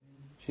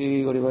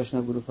Shri Gauri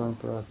Vaishnava Guru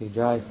Parampara ki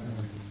jai.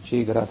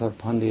 Shri Gadadhara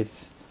Pandit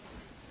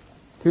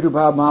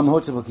Tirobhava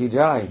Mahotsava ki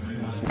jai.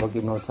 Shri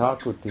Bhaktivinoda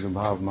Thakura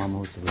Tirobhava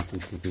Mahotsava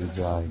ki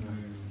jai.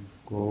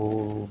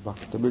 Go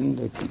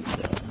Bhaktivinoda ki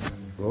jai.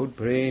 Go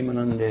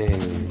Premanande.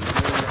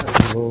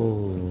 Go.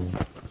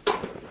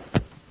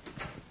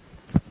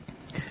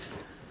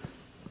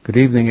 Good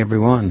evening,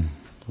 everyone.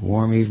 A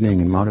warm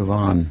evening in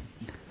Madhuvan.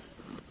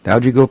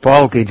 Dauji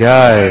Gopal ki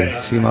jai.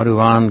 Sri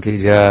Madhuvan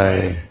ki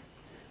jai.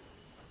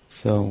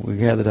 So we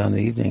gathered on the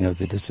evening of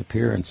the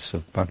disappearance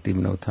of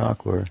Bhaktivinoda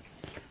Thakura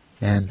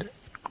and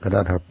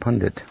Gadadhara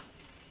Pandit.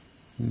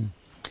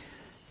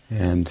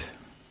 And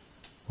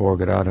or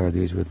Gadadhara,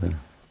 these were the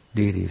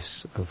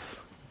deities of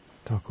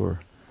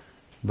Thakur,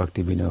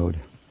 Bhaktivinoda.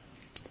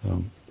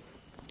 So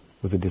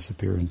with the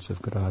disappearance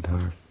of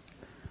Gadadhara.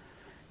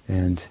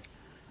 And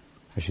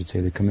I should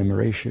say the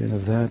commemoration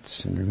of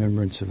that and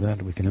remembrance of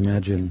that, we can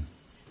imagine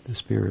the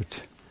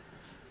spirit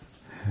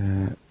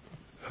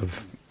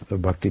of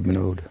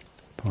Bhaktivinoda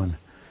upon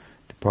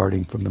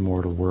departing from the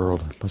mortal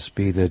world. It must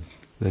be the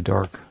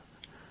dark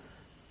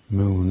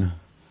moon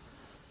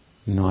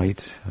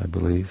night, I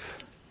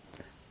believe.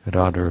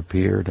 Gadadhara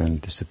appeared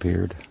and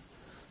disappeared.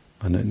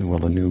 A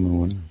new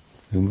moon,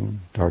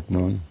 dark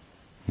moon,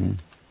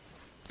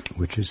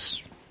 which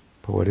is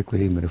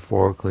poetically,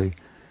 metaphorically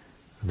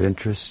of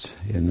interest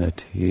in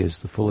that he is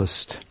the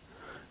fullest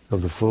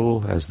of the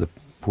full, as the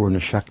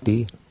Purna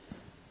Shakti,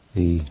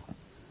 the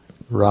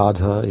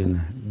Radha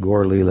in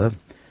Gaur Leela,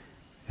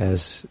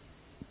 as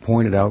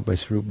pointed out by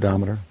Srila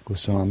Damodar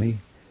Goswami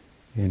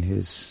in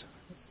his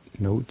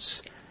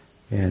notes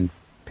and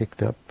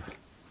picked up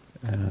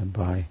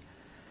by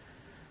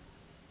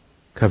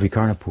Kavi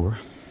Karnapur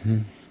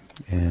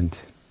and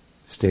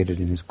stated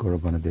in his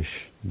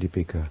Gauravanadish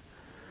Dipika.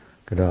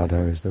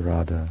 Gadadhara is the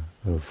Radha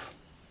of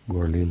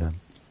Gaur Leela.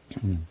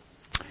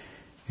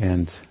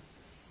 And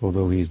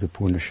although he is the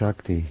Purna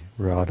Shakti,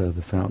 Radha,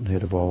 the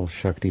fountainhead of all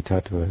Shakti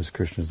Tattva, as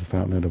Krishna is the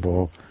fountainhead of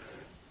all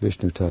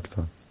Vishnu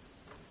Tattva,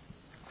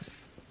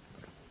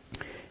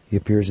 he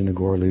appears in the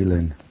Gaur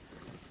Leela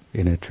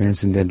in a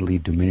transcendently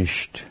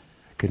diminished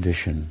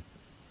condition.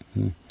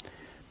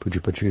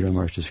 Pujapad Sri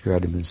Ramarsh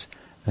described him as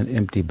an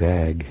empty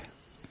bag.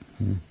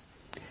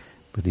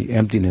 But the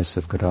emptiness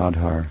of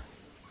Gadadhara,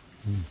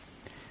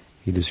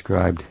 he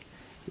described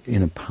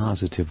in a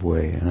positive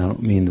way, and I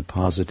don't mean the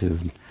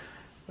positive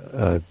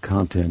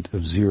content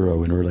of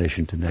zero in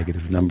relation to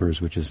negative numbers,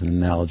 which is an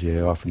analogy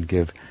I often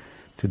give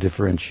to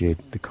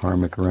differentiate the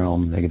karmic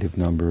realm, negative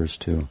numbers,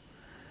 to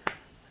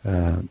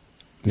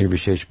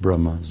Nirvishesh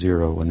Brahma,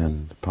 zero, and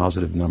then the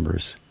positive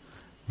numbers,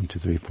 1, 2,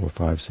 3, 4,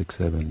 5, 6,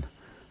 7,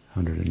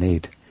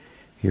 108.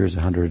 Here's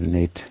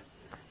 108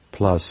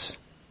 plus,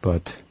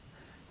 but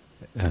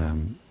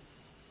in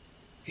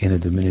a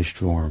diminished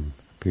form,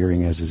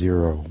 appearing as a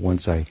zero.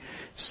 Once I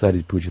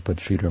cited Pujapad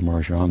Sridhar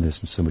Maharaj on this,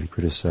 and somebody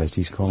criticized,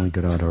 he's calling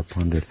Gadadhara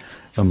Pandit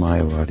a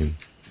Mayavadi.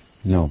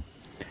 No.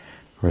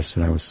 Of course,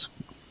 I was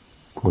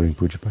quoting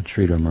Pujapad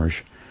Sridhar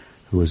Maharaj,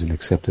 who was an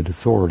accepted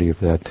authority of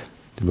that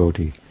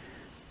devotee,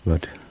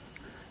 but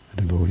a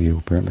devotee who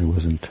apparently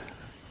wasn't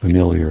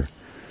familiar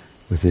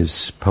with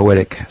his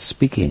poetic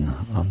speaking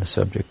on the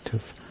subject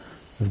of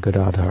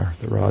Gadadhara,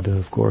 the Radha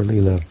of Gaur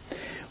Leela.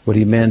 What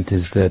he meant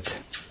is that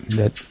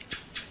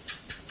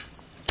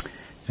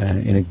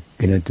in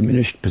a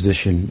diminished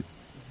position,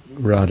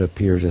 Radha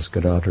appears as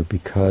Gadadhara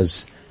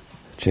because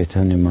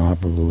Chaitanya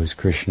Mahaprabhu is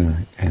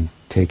Krishna and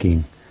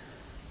taking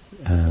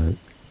the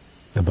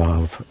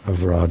bhav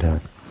of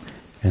Radha,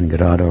 and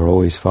Gadadhara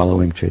always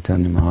following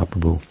Chaitanya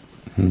Mahaprabhu,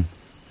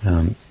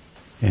 and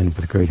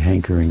with great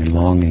hankering and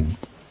longing.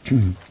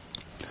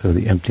 So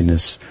the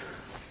emptiness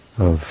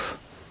of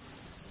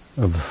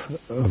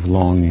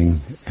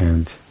longing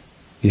and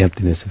the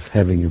emptiness of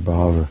having your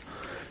bhava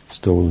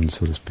stolen,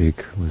 so to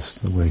speak, was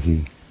the way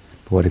he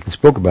poetically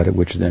spoke about it,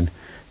 which then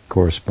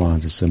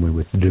corresponds in some way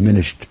with the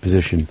diminished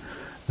position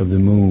of the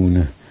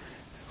moon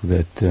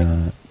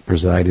that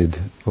presided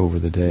over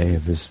the day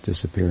of his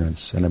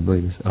disappearance, and I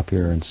believe his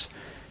appearance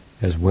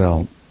as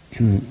well.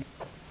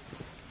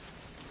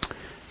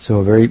 So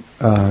a very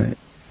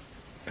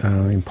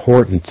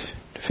important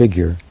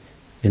figure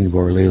in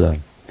Gaur Leela.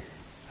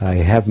 I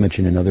have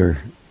mentioned in other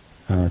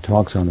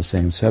talks on the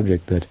same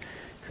subject that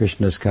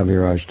Krishnadas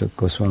Kaviraj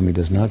Goswami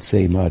does not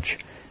say much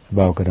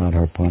about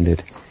Gadadhara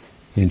Pandit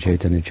in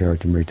Chaitanya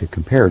Charitamrita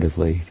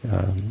comparatively.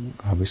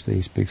 Obviously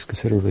he speaks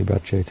considerably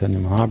about Chaitanya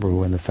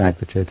Mahaprabhu, and the fact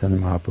that Chaitanya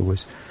Mahaprabhu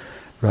was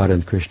Radha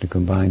and Krishna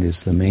combined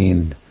is the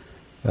main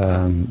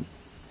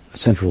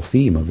central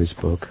theme of his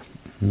book.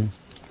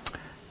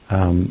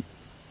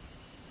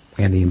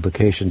 And the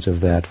implications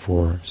of that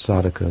for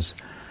sadhakas.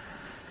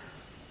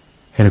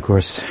 And of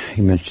course,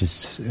 he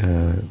mentions,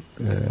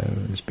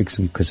 speaks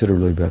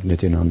considerably about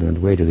Nityananda and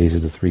Advaita. These are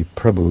the three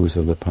Prabhus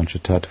of the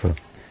Panchatattva.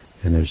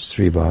 And there's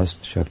Srivas,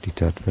 the Shakti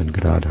Tattva, and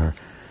Gadadhar,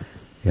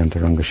 the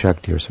Antaranga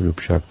Shakti or Sarup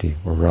Shakti,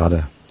 or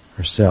Radha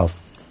herself.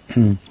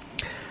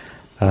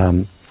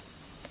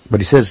 But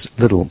he says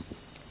little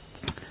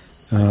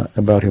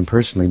about him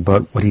personally,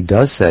 but what he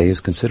does say is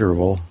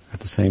considerable at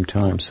the same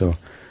time. So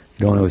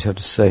You don't always have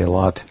to say a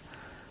lot,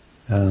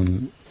 but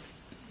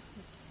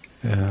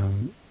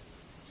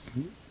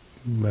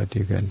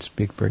you can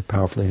speak very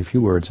powerfully in a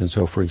few words. And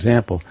so, for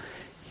example,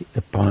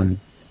 upon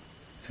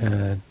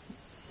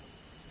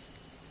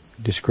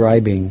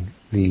describing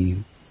the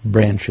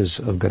branches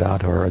of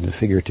Gadadhara, the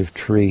figurative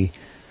tree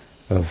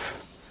of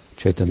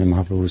Chaitanya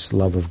Mahaprabhu's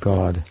love of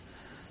God,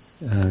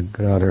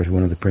 Gadadhara is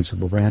one of the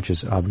principal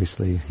branches.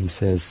 Obviously,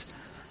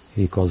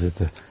 he calls it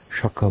the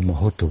Shaka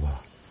Mahotava,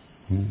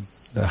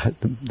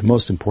 the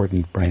most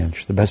important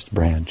branch, the best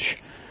branch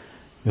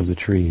of the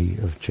tree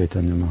of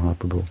Chaitanya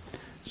Mahaprabhu.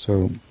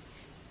 So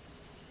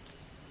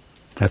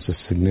that's a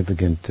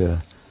significant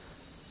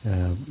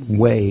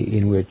way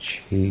in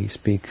which he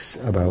speaks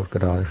about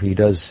Gadadhara. He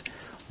does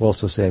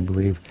also say, I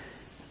believe,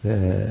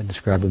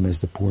 describe him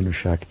as the Purna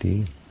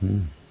Shakti.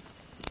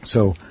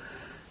 So,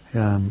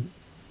 a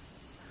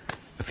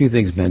few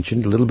things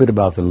mentioned, a little bit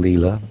about the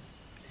Leela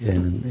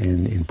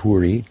in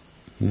Puri,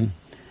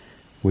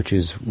 which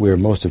is where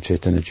most of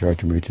Chaitanya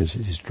Charitamrita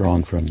is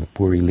drawn from, the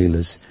Puri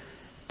Leelas,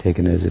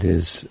 taken as it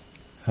is,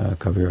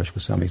 Kaviraj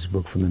Goswami's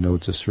book from the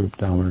notes of Swarup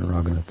Damodar and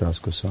Raghunath Das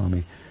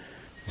Goswami,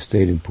 who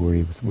stayed in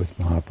Puri with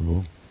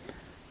Mahaprabhu,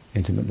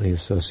 intimately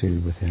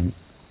associated with him.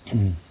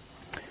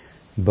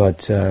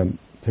 But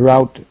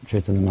throughout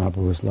Chaitanya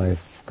Mahaprabhu's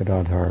life,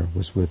 Gadadhara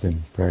was with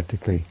him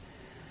practically.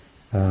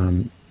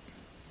 From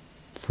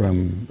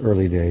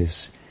early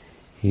days,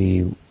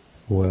 he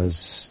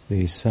was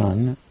the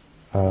son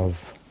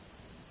of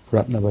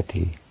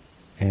Ratnavati,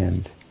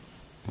 and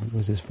what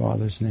was his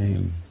father's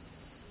name?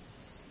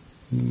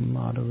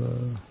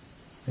 Madhava,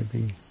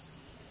 maybe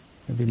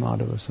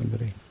Madhava,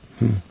 somebody.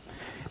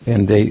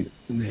 And they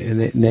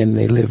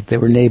lived. They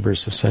were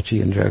neighbors of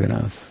Sachi and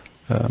Jagannath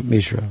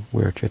Mishra,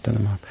 where Chaitanya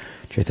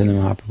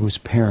Mahaprabhu's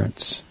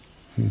parents.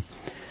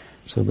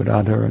 So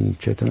Gadadhara and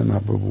Chaitanya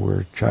Mahaprabhu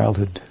were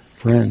childhood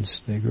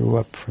friends. They grew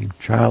up from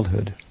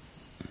childhood.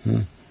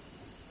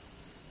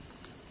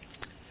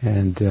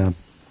 And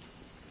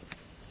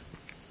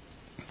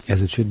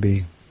as it should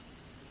be,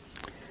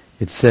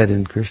 it's said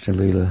in Krishna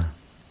Lila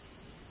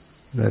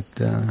that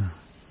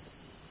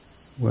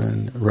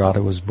when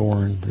Radha was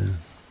born,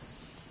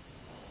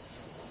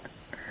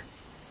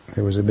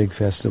 there was a big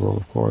festival,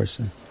 of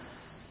course,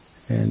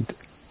 and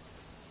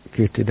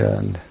Kirtida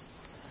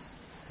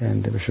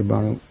and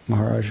Vrishabhanu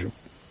Maharaj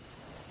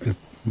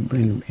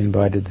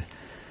invited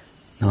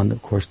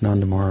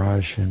Nanda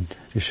Maharaj and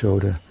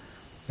Yashoda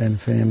and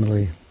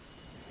family.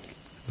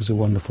 It was a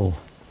wonderful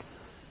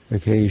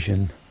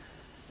occasion.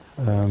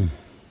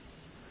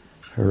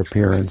 Her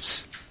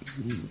appearance,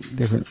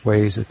 different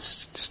ways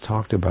it's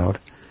talked about,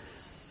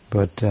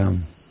 but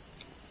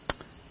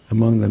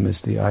among them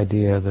is the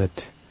idea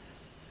that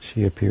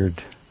she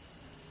appeared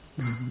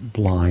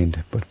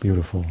blind but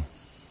beautiful.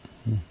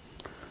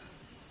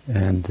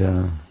 And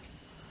it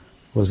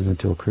wasn't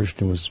until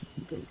Krishna was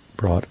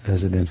brought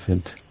as an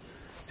infant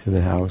to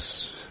the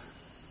house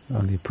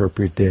on the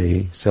appropriate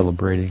day,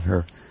 celebrating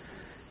her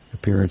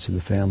appearance in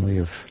the family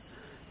of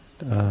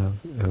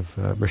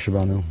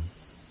Vrishabhanu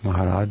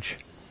Maharaj,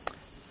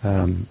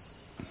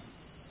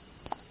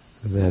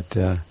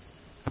 that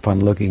upon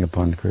looking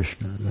upon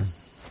Krishna, then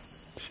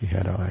she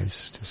had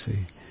eyes to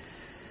see.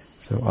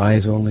 So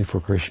eyes only for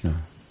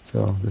Krishna.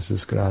 So this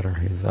is Gadadhara.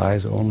 His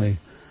eyes only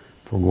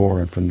for Gaur,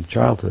 and from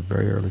childhood,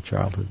 very early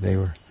childhood, they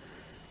were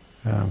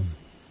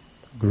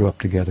grew up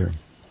together,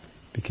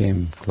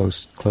 became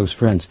close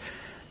friends.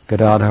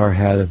 Gadadhara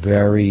had a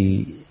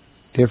very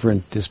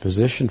different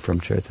disposition from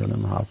Chaitanya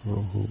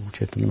Mahaprabhu.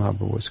 Chaitanya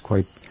Mahaprabhu was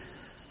quite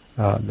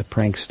the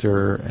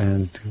prankster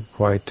and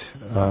quite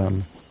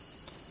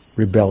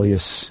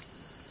rebellious,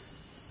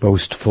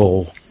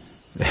 boastful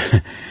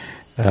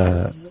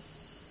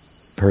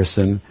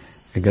person.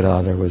 And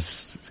Gadadhara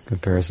was, in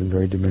comparison,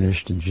 very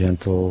diminished and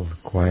gentle,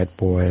 quiet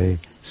boy,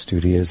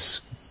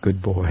 studious,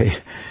 good boy.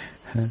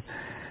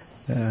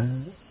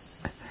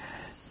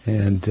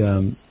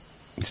 And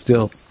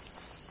still,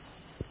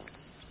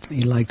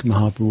 he liked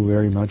Mahaprabhu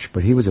very much,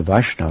 but he was a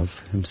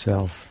Vaishnav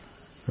himself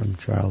from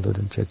childhood,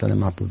 and Chaitanya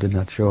Mahaprabhu did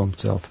not show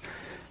himself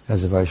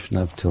as a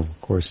Vaishnav till,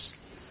 of course,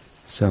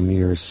 some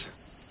years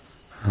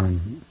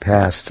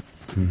passed,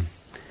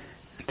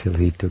 until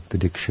he took the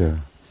Diksha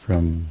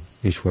from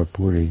Ishwar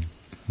Puri.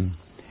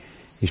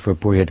 Ishwar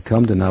Puri had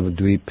come to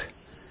Navadvip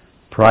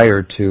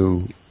prior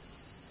to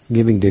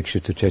giving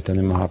Diksha to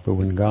Chaitanya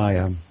Mahaprabhu in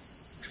Gaya.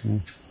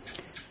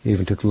 He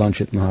even took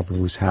lunch at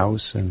Mahaprabhu's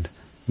house, and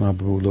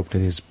Mahaprabhu looked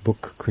at his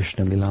book,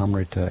 Krishna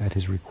Lilamrita, at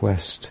his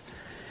request.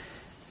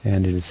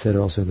 And it is said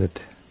also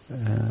that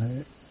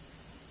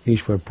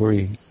Ishwar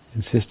Puri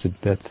insisted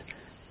that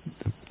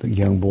the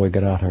young boy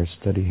Gadadhara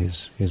study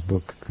his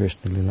book,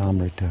 Krishna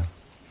Lilamrita.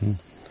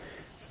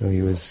 So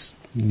he was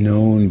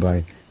known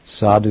by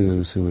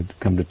sadhus who had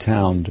come to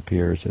town, it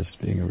appears, as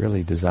being a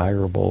really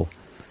desirable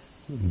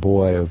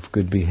boy of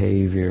good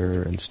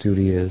behavior and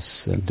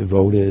studious and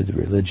devoted,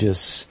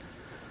 religious,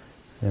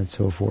 and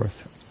so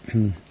forth.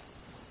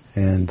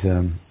 And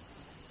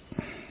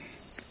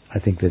I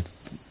think that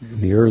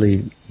in the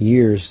early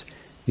years,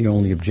 the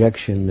only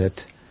objection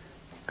that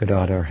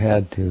Gadadhar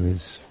had to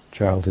his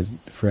childhood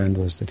friend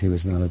was that he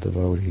was not a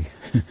devotee.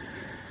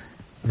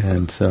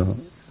 And so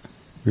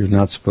we're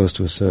not supposed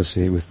to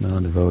associate with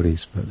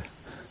non-devotees, but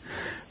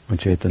when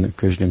Chaitanya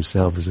Krishna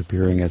himself is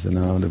appearing as a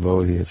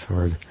non-devotee, it's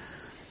hard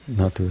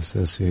not to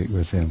associate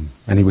with him.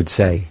 And he would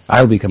say,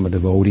 I'll become a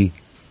devotee,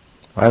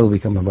 I will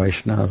become a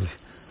Vaishnava,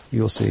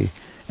 you'll see.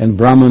 And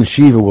Brahman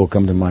Shiva will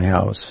come to my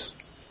house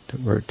to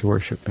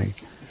worship me.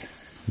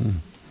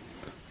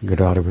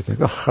 Gadadhar would think,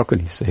 oh, how can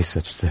he say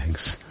such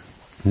things?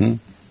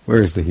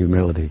 Where is the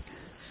humility?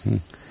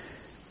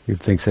 You'd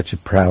think such a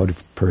proud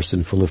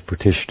person full of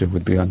pratishta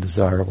would be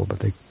undesirable, but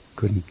they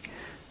couldn't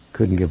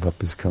give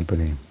up his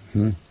company.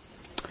 And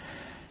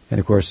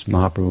of course,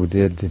 Mahaprabhu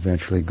did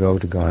eventually go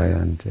to Gaya,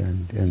 and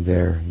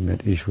there he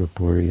met Ishwar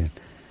Puri and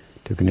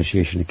took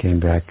initiation and came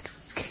back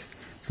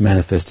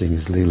manifesting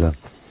his Leela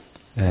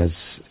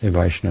as a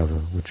Vaishnava,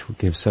 which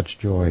gave such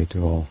joy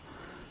to all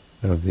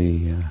of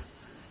the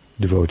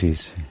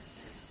devotees.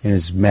 In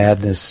his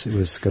madness, it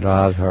was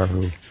Gadadhar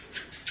who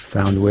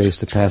found ways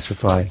to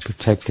pacify and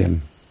protect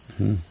him.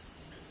 On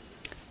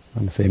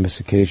the famous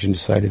occasion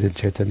cited in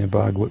Chaitanya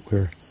Bhagavat,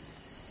 where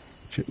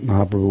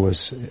Mahaprabhu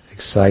was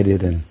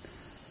excited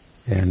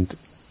and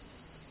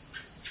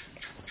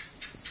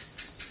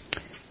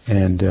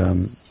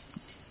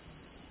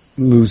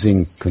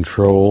losing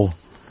control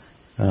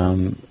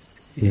in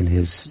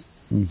his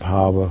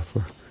bhava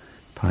for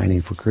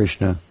pining for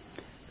Krishna,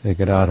 that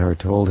Gadadhar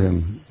told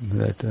him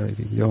that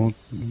don't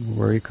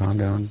worry, calm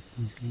down,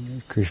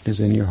 Krishna is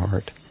in your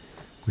heart,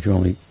 which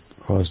only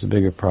caused a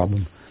bigger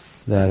problem,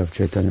 that of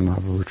Chaitanya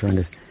Mahaprabhu trying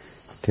to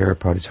tear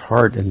apart his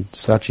heart. And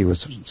Sachi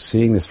was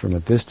seeing this from a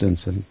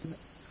distance and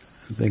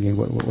thinking,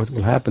 what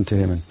will happen to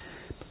him? And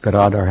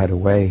Gadadhar had a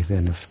way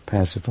then of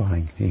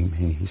pacifying him.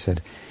 He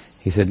said,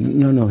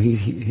 no,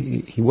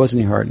 he was in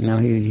your heart. Now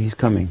he's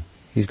coming.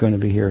 He's going to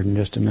be here in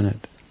just a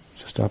minute.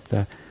 So stop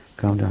that.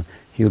 Calm down.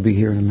 He'll be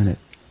here in a minute.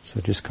 So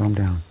just calm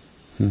down.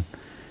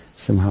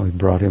 Somehow he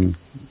brought him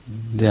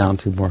down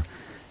to more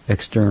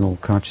external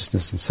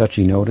consciousness. And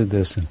Sachi noted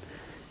this and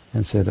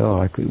said,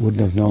 I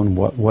wouldn't have known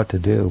what to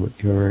do,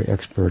 but you're very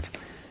expert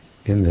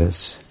in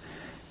this.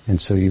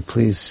 And so you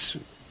please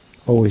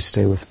always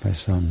stay with my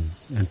son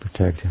and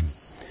protect him.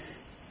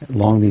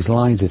 Along these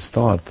lines, it's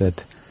thought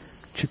that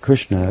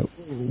Krishna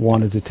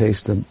wanted to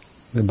taste the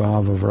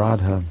bhava of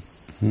Radha,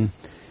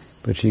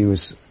 but she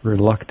was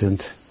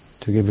reluctant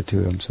to give it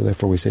to him. So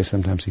therefore we say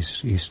sometimes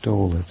he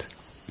stole it.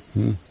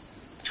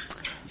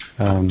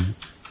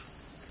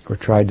 Or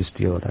tried to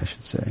steal it, I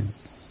should say.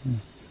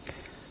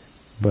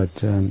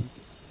 But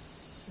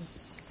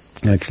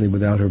actually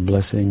without the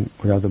blessing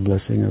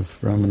of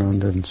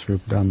Ramananda and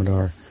Srila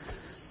Damodar,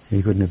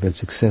 he couldn't have been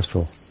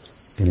successful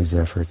in his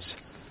efforts.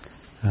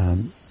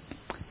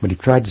 But he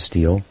tried to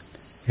steal,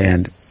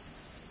 and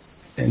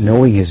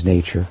knowing his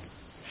nature,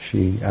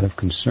 she, out of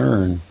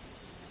concern,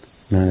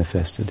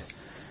 manifested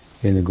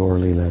in the Gaur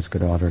Leela as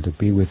Gadadhar to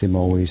be with him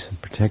always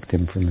and protect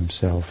him from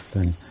himself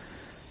and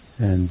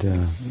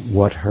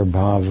what her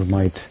bhava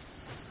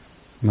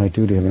might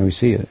do to him. And we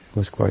see it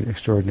was quite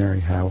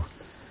extraordinary how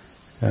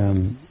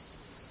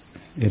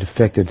it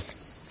affected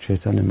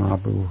Chaitanya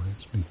Mahaprabhu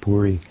in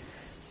Puri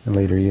in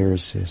later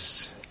years.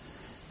 His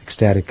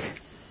ecstatic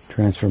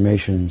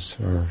transformations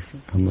are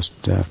almost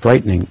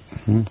frightening.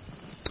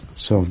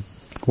 So,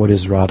 what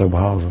is Radha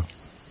Bhava?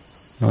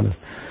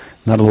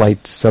 Not a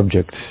light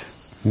subject.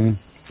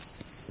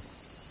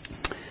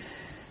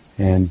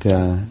 And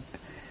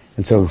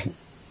so,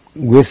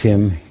 with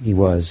him, he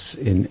was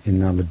in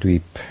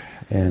Navadvip,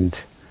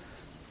 and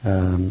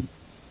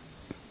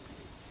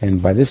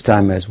by this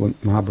time, as when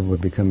Mahaprabhu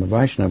would become a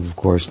Vaishnava, of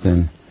course,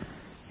 then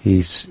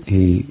he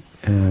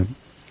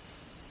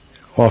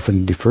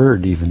often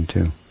deferred even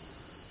to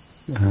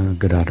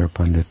Gadadhara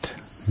Pandit.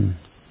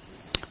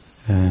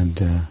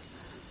 And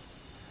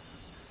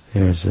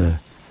there's a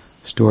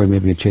story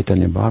maybe in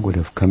Chaitanya Bhagavat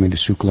of coming to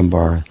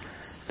Suklambar,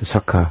 the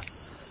Sakha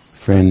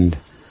friend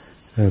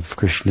of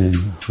Krishna,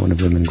 one of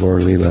them in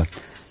Gaur Leela,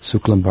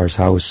 Suklambar's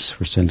house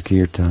for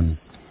Sankirtan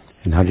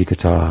and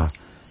Harikatha,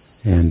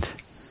 and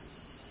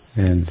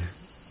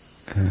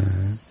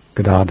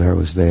Gadadhar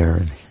was there,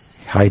 and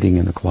hiding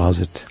in the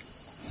closet,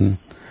 in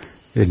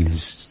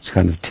his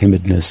kind of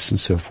timidness and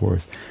so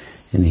forth,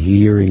 and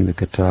hearing the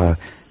katha,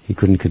 he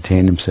couldn't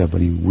contain himself,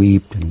 but he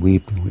wept and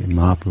wept, and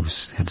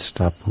Mahaprabhu had to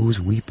stop. Who's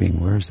weeping?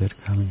 Where is that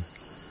coming?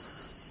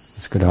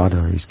 It's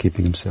Gadadhar. He's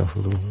keeping himself a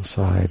little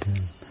aside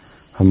and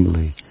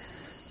humbly.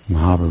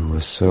 Mahaprabhu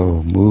was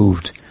so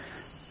moved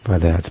by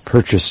that,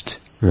 purchased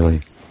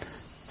really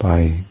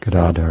by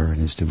Gadadhar and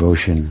his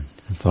devotion,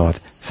 and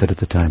said at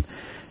the time,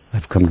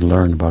 I've come to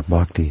learn about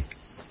bhakti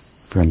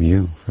from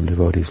you, from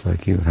devotees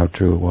like you, and how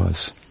true it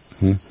was.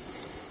 The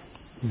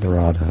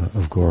Radha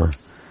of Gaur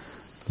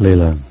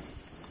Leela.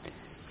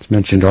 It's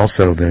mentioned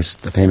also, there's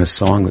the famous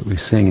song that we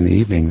sing in the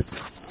evening,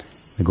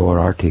 the Gaur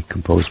Arti,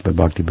 composed by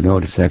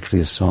Bhaktivinoda. It's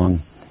actually a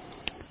song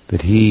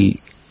that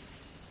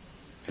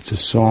it's a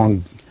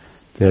song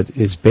that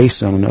is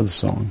based on another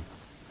song,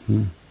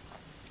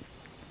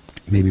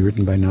 maybe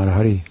written by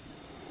Narahari.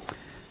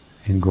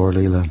 in Gaur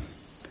Leela,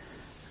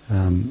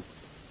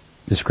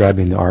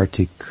 describing the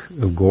Artik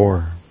of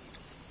Gaur,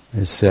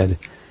 is said,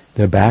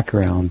 the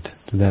background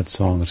to that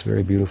song is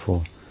very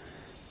beautiful,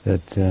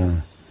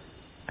 that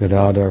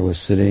Gadadhar was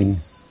sitting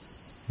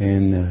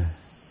in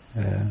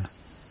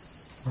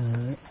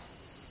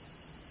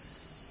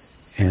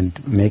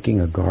and making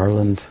a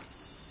garland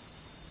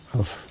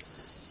of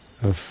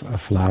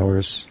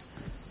flowers,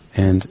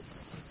 and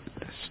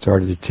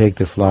started to take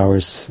the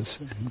flowers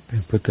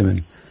and put them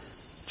in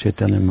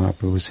Chaitanya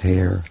Mahaprabhu's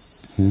hair,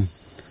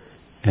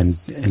 and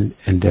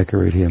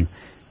decorate him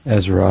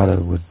as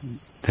Radha would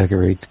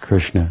decorate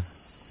Krishna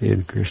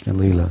in Krishna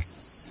Leela.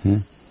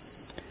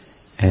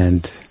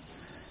 And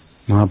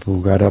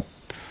Mahaprabhu got up,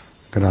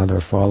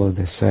 Gadadhar followed,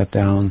 they sat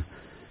down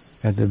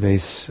at the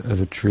base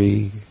of a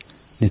tree.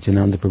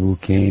 Nityananda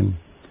Prabhu came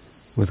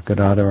with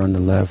Gadadhar on the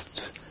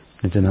left,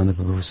 Nityananda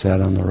Prabhu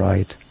sat on the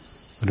right,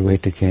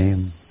 Advaita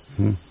came.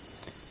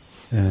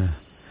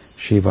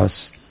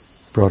 Shivas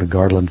brought a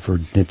garland for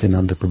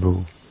Nityananda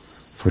Prabhu,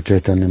 for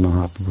Chaitanya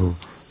Mahaprabhu,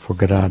 for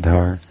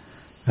Gadadhar,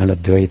 and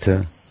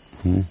Advaita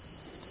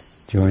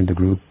joined the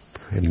group,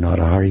 and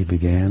Narahari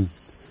began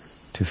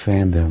to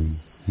fan them.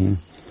 And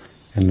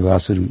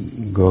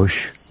Vasudeva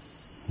Ghosh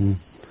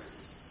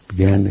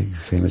began, the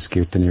famous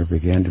kirtaner,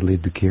 began to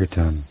lead the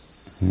kirtan.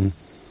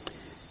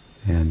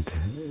 And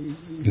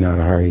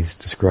Narahari is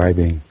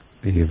describing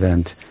the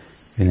event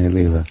in a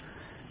Leela.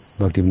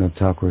 Bhaktivinoda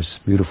Thakur's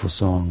beautiful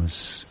song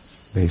is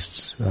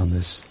based on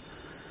this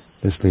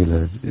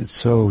Leela. It's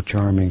so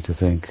charming to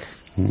think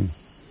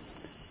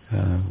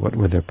what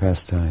were their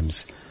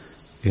pastimes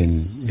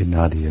in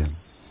Nadia.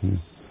 It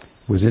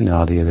was in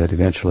Nadia that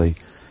eventually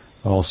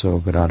also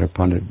Gadadhara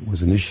Pandit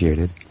was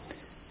initiated.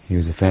 He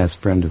was a fast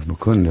friend of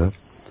Mukunda,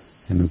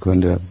 and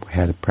Mukunda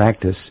had a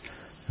practice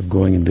of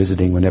going and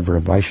visiting whenever a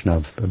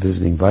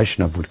visiting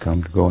Vaishnav would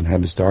come, to go and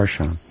have his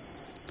darshan.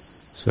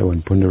 So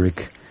when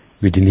Pundarik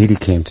Vidyanidhi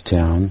came to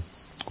town,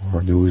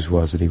 or news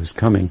was that he was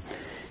coming,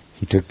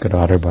 he took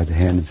Gadadhar by the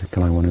hand and said,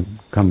 "Come, I want to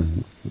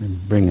come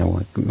and I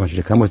want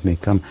you to come with me.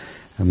 Come,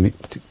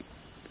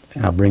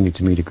 I'll bring you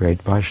to meet a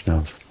great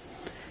Vaishnav."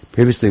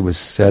 Previously it was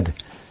said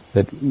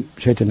that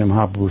Chaitanya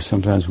Mahaprabhu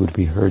sometimes would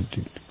be heard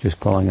just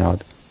calling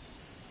out,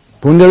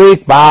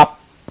 "Pundarik Bap!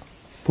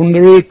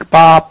 Pundarik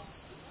Bap!"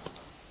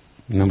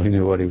 Nobody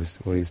knew what he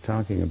was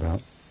talking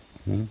about.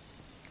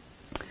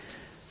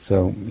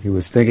 So he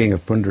was thinking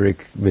of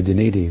Pundarik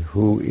Vidyanidhi,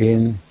 who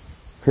in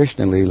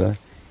Krishna Leela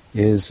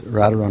is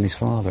Radharani's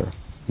father,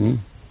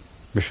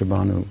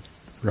 Vrishabhanu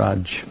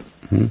Raj.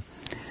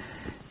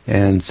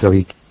 And so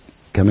he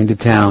coming to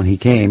town, he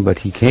came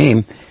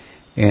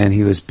and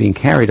he was being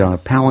carried on a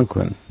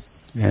palanquin,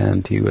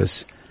 and he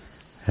was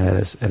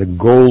at a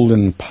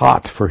golden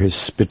pot for his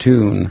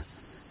spittoon.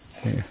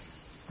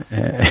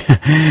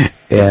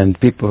 And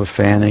people were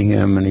fanning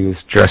him, and he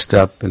was dressed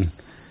up in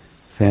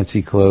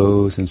fancy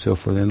clothes and so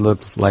forth, and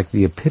looked like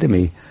the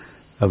epitome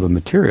of a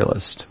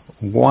materialist.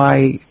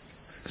 Why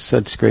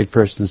such great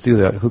persons do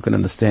that, who can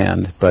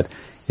understand? But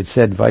it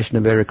said,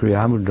 Vaishnavera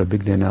Kriyamudra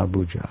Bigdena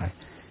Bujai.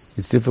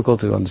 It's difficult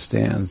to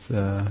understand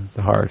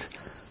the heart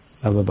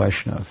of a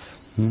Vaishnav.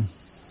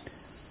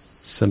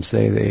 Some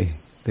say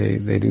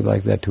they do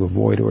like that to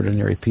avoid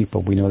ordinary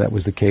people. We know that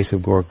was the case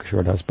of Gaur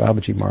Kishore Das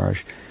Babaji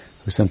Maharaj,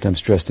 who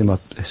sometimes dressed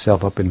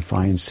himself up in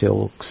fine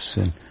silks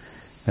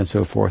and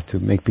so forth to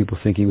make people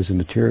think he was a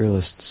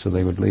materialist, so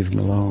they would leave him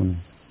alone.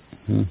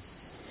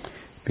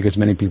 Because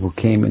many people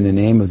came in the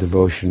name of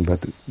devotion,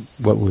 but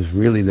what was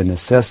really the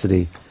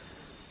necessity,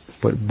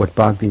 what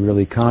bhakti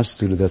really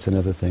constituted, that's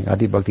another thing.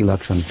 Adi bhakti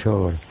lakshan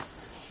chor.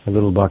 A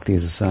little bhakti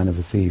is a sign of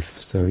a thief,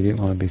 so he didn't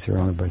want to be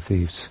surrounded by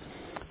thieves,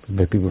 but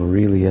by people who are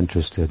really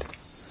interested.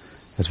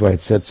 That's why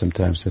it's said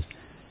sometimes that,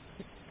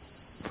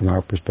 from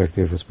our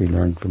perspective, as we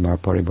learned from our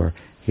Paribar,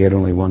 he had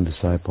only one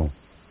disciple,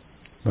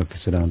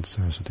 Bhaktisiddhanta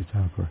Saraswati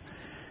Thakur,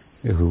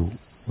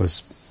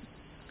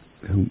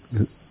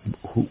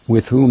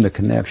 with whom the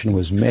connection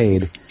was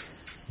made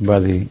by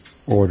the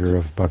order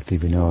of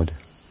Bhaktivinoda.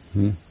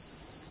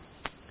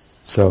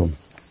 So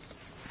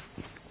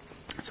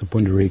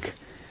Pundarik,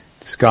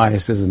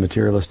 disguised as a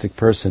materialistic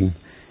person,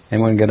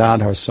 and when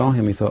Gadadhar saw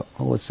him, he thought,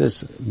 "Oh, what's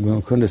this?"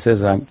 Mukunda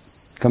says, "I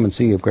come and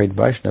see a great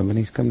Vaishnava, and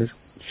he's come to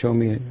show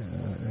me a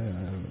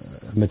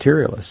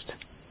materialist."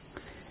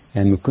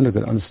 And Mukunda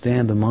could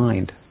understand the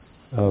mind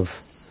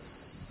of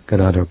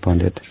Gadadhar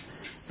Pandit,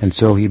 and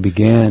so he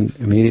began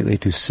immediately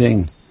to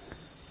sing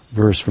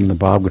verse from the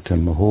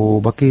Bhagavatam,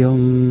 Maho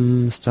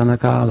Bhakyam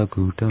Stanakala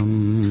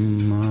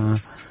Kutam.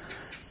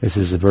 This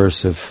is a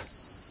verse of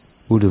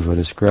Uddhava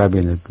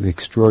describing the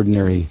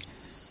extraordinary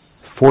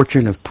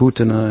fortune of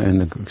Putana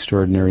and the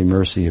extraordinary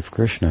mercy of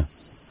Krishna,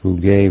 who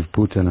gave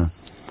Putana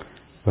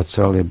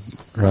Vatsalya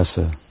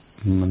Rasa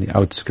on the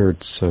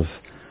outskirts of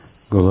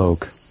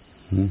Golok,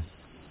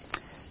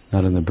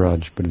 not in the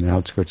Braj, but in the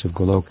outskirts of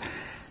Golok,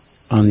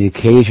 on the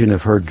occasion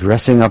of her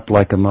dressing up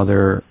like a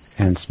mother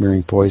and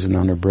smearing poison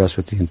on her breast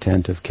with the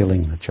intent of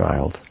killing the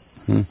child.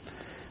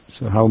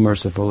 So how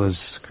merciful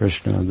is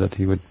Krishna that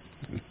he would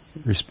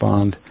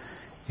respond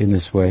in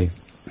this way.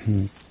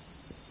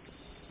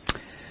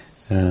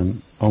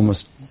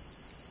 almost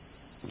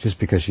just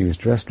because she was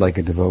dressed like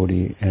a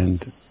devotee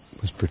and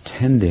was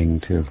pretending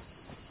to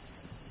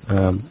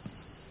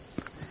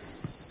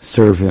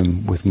serve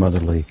him with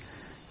motherly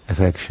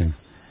affection.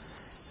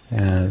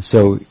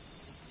 So,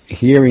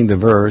 hearing the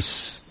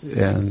verse,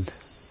 and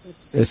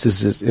this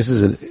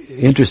is an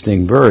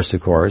interesting verse,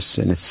 of course,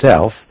 in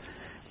itself,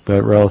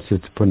 but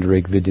relative to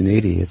Pundarik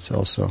Vidyanidhi, it's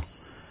also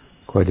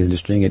quite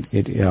interesting.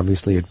 It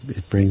obviously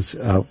it brings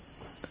out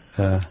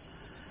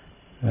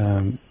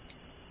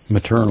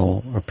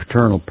maternal or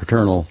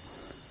paternal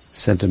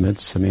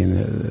sentiments. I mean,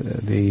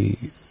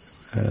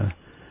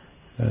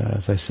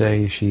 as I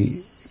say,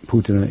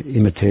 Putana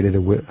imitated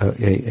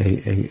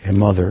a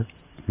mother,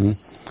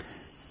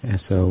 and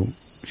so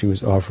she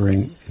was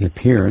offering, in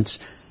appearance,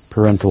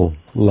 parental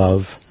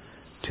love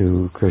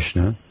to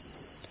Krishna,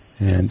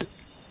 and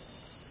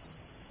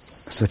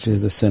such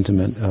is the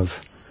sentiment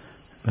of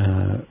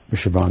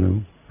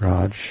Vrishabhanu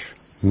Raj.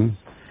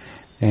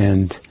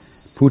 And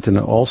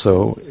Putana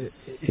also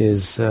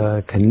is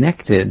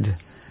connected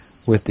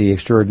with the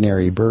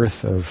extraordinary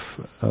birth of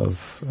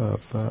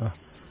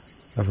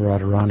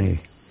Radharani.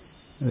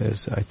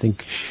 There's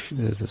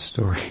a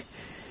story,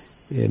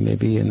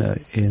 maybe in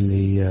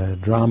the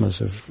dramas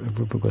of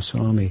Rupa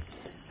Goswami,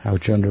 how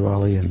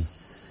Chandravali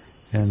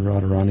and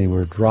Radharani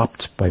were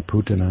dropped by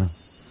Putana.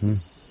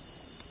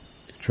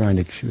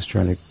 She was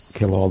trying to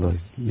kill all the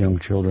young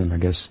children. I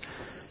guess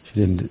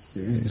she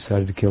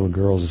decided to kill the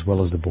girls as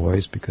well as the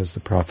boys, because the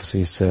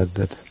prophecy said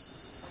that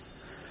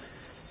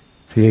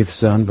the eighth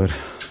son, but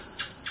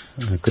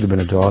it could have been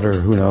a daughter,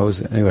 or who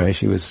knows. Anyway,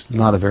 she was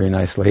not a very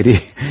nice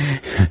lady,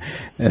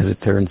 as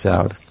it turns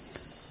out.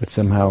 But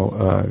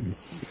somehow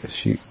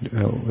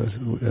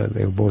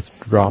they were both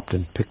dropped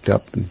and picked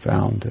up and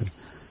found, and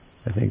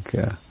I think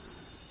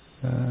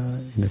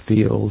in the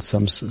field,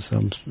 some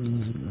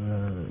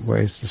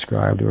ways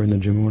described, or in the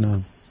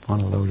Jamuna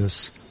on a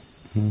lotus.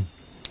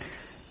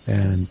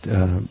 And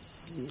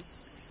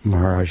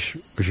Maharaj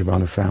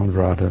Vrishabhanu found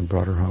Radha and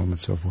brought her home and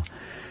so forth.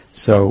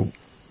 So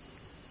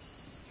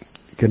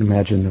you can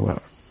imagine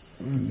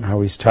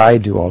how he's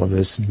tied to all of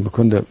this. And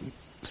Mukunda,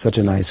 such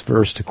a nice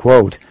verse to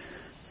quote.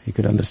 He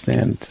could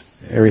understand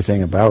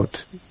everything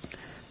about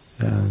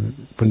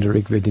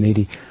Pundarik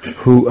Vidyanidhi,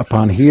 who,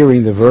 upon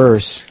hearing the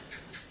verse,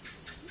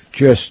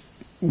 just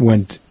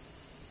went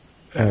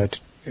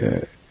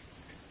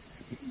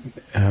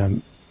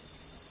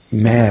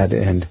mad,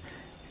 and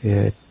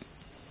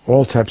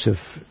all types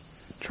of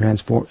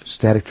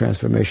static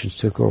transformations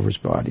took over his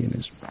body,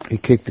 and he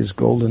kicked his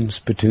golden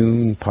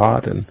spittoon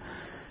pot and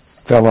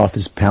fell off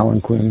his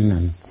palanquin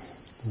and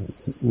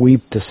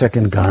wept the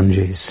second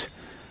Ganges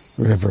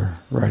river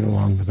right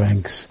along the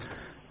banks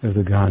of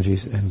the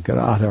Ganges. And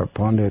Gadadhara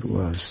Pandit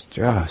was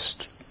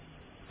just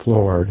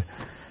floored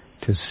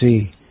to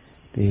see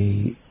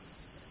the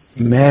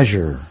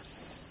measure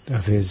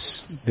of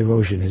his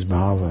devotion, his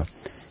bhava.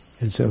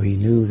 And so he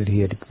knew that he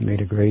had made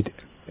a great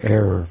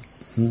error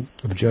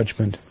of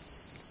judgment.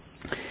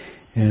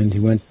 And he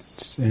went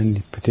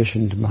and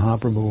petitioned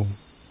Mahaprabhu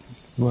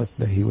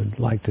that he would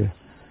like to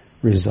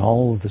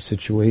resolve the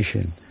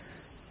situation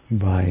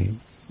by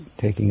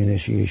taking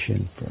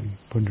initiation from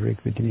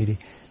Pundarik Vidyanidhi.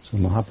 So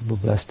Mahaprabhu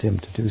blessed him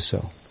to do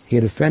so. He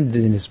had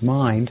offended in his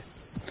mind,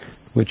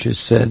 which is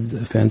said,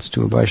 offense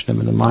to a Vaishnava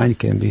in the mind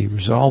can be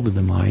resolved in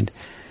the mind.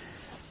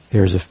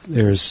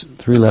 There's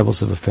three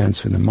levels of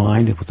offense in the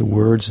mind, with the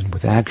words and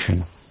with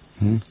action.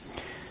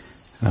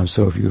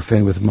 So if you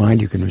offend with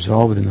mind, you can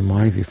resolve it in the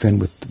mind. If you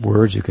offend with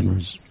words, you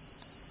can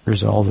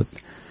resolve it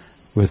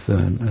with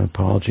an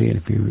apology. And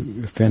if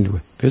you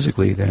offend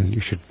physically, then you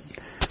should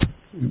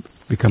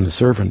become the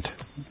servant,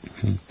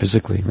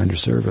 physically render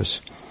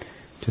service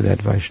to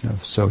that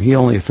Vaishnava. So he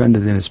only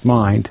offended in his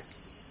mind,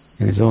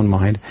 in his own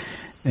mind,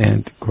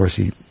 and of course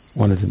he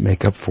wanted to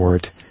make up for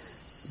it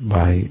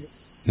by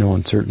no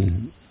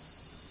uncertain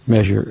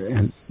measure,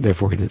 and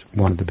therefore he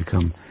wanted to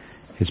become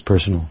his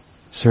personal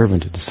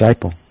servant, a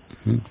disciple.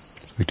 So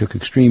he took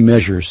extreme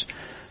measures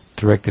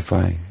to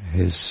rectify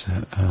his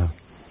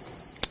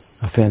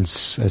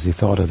offense as he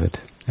thought of it.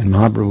 And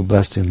Mahaprabhu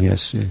blessed him,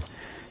 yes,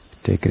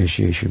 take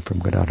initiation from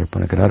Gadadhara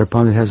Pandit. Gadadhara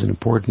Pandit has an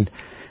important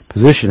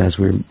position, as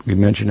we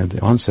mentioned at the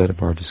onset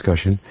of our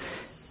discussion,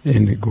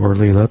 in the Gaur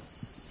Leela.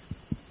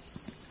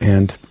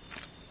 And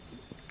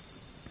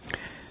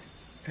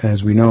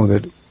as we know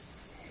that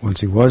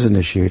once he was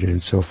initiated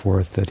and so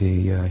forth, that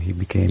he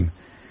became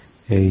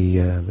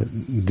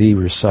the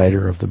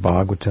reciter of the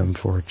Bhagavatam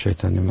for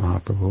Chaitanya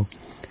Mahaprabhu.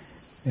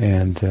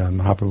 And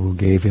Mahaprabhu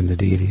gave him the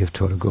deity of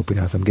Tota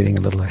Gopinath. I'm getting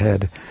a little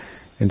ahead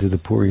into the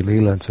Puri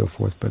Leela and so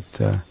forth, but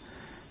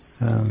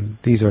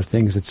these are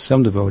things that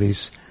some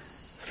devotees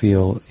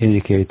feel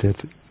indicate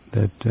that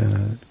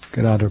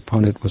Gadadhara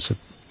Pandit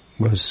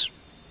was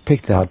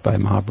picked out by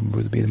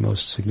Mahaprabhu to be the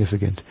most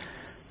significant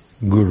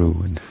guru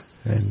and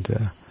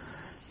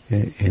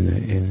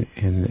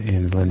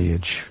in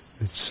lineage.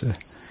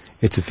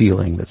 It's a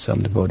feeling that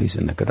some devotees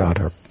in the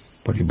Gadadhara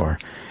Paribar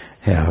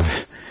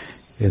have,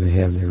 and they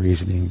have their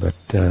reasoning. But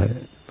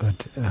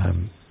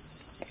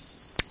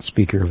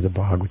speaker of the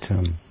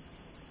Bhagavatam,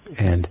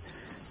 and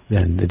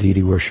then the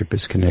deity worship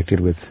is connected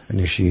with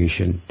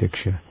initiation,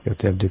 diksha. You have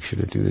to have diksha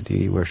to do the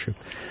deity worship.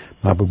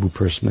 Mahaprabhu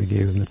personally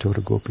gave him the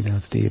Tota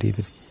Gopinath deity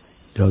that he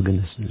dug in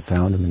this and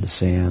found him in the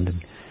sand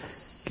and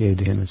gave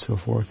to him and so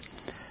forth.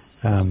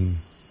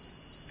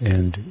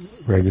 And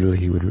regularly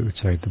he would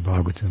recite the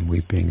Bhagavatam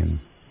weeping,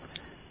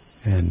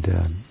 and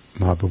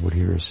Mahaprabhu would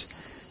hear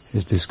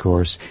his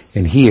discourse.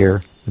 And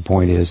here, the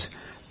point is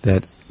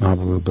that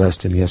Mahaprabhu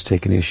blessed him. He has to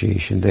take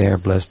initiation there,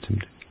 blessed him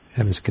to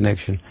have his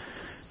connection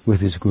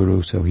with his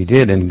guru. So he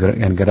did, and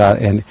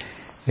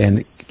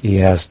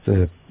he asked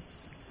the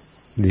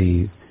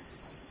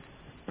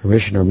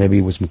permission, or maybe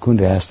it was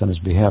Mukunda asked on his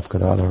behalf,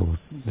 Gadadhara,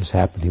 this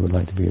happened, he would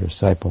like to be a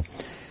disciple.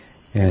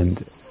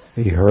 And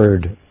he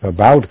heard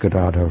about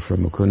Gadadhara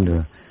from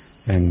Mukunda,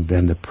 and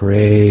then the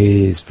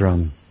praise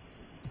from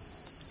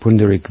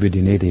Pundarik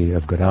Vidyanidhi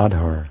of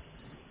Gadadhara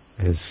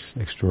is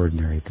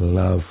extraordinary. The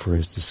love for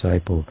his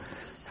disciple,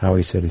 how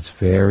he said it's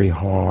very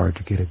hard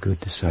to get a good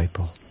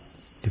disciple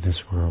in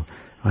this world.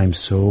 I'm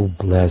so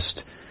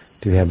blessed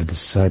to have a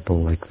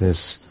disciple like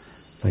this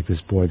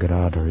boy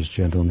Gadadhara, his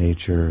gentle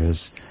nature,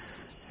 his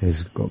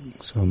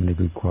so many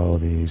good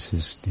qualities,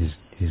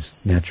 his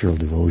natural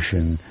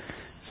devotion,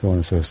 so on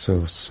and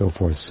so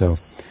forth. So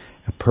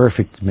a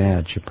perfect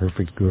match, a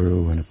perfect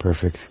guru, and a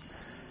perfect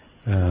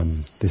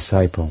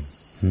disciple.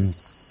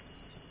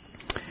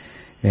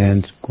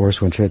 And of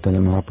course, when Chaitanya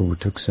Mahaprabhu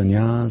took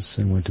sannyas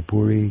and went to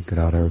Puri,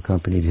 Gadadhara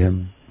accompanied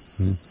him.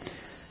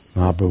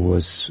 Mahaprabhu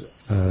was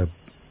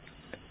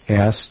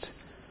asked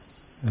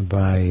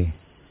by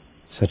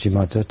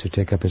Sachimata to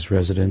take up his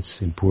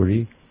residence in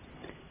Puri,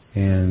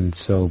 and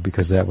so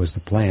because that was the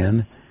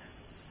plan,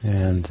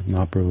 and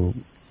Mahaprabhu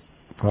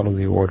followed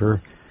the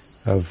order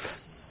of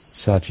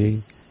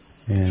Sachi,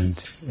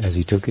 and as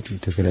he took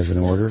it as an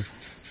order,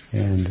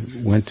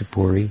 and went to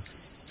Puri.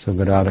 So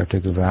Gadadhara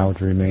took a vow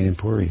to remain in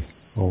Puri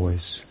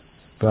always.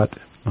 But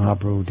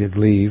Mahaprabhu did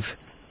leave,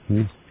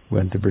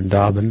 went to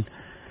Vrindavan,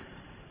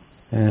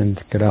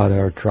 and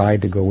Gadadhara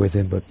tried to go with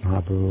him, but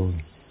Mahaprabhu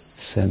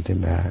sent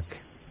him back.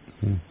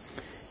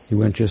 He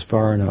went just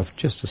far enough,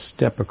 just a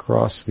step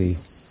across the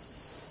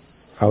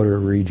outer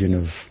region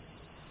of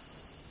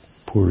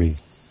Puri,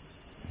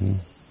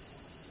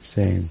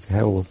 saying, "To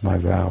hell with my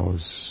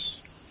vows."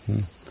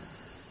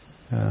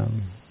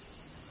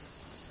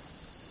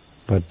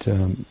 But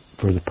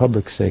for the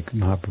public's sake,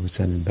 Mahaprabhu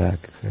sent him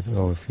back. Said,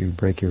 "Oh, if you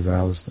break your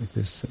vows like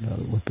this,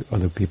 what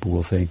other people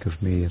will think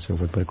of me," and so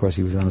forth. But of course,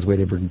 he was on his way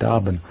to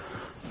Vrindavan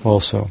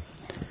also.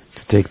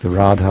 To take the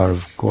Radha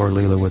of Gaur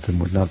Leela with him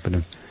would not have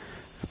been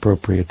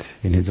appropriate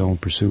in his own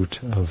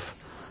pursuit of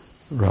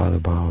Radha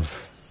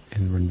Bhav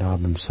in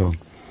Vrindavan. So,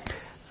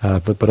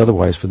 but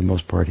otherwise, for the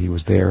most part, he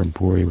was there in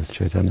Puri with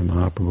Chaitanya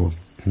Mahaprabhu.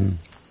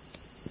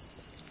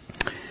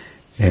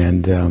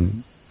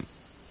 And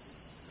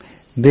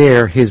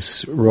there,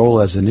 his role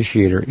as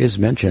initiator is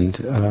mentioned.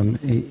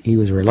 He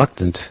was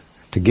reluctant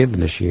to give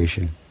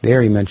initiation.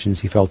 There he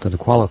mentions he felt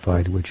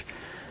underqualified, which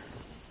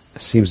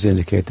seems to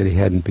indicate that he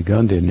hadn't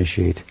begun to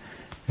initiate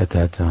at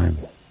that time.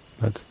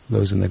 But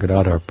those in the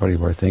Gadadhara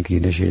Parivar think he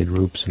initiated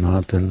Rup,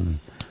 Sanatan,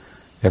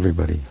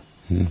 everybody.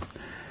 We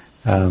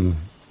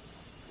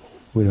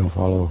don't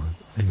follow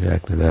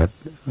exactly that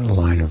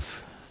line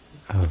of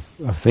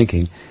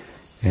thinking.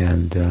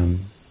 And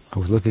I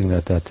was looking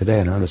at that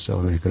today, and I noticed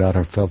that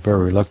Gadadhara felt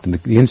very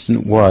reluctant. The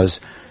incident was,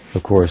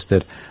 of course,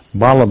 that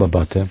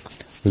Balabhabhata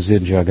was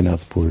in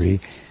Jagannath Puri,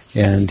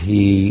 and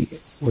he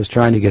was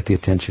trying to get the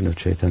attention of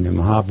Chaitanya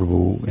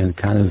Mahaprabhu and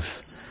kind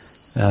of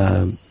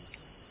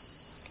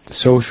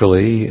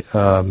socially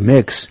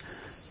mix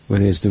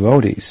with his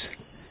devotees,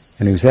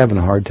 and he was having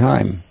a hard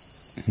time.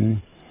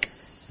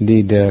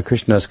 Indeed,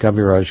 Krishnadas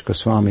Kaviraj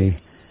Goswami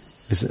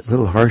is a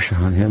little harsh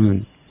on him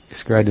and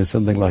described him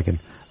something like an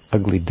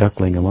ugly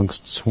duckling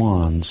amongst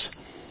swans.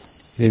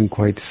 He didn't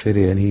quite fit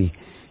in.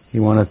 He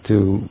wanted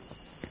to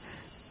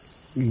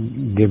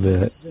give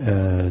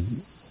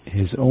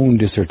his own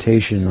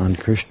dissertation on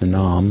Krishna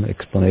Nam,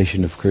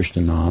 explanation of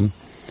Krishna Nam.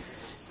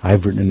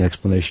 I've written an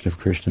explanation of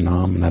Krishna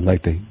Nam, and I'd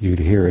like you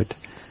to hear it.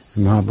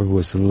 And Mahaprabhu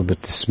was a little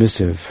bit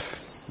dismissive,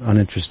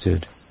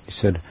 uninterested. He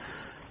said,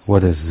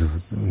 what is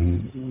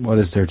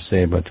there to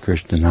say about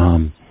Krishna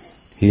Nam?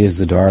 He is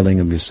the darling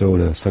of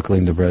Yasoda,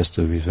 suckling the breast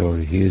of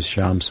Yasoda. He is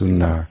Sham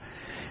Sundar.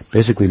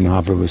 Basically,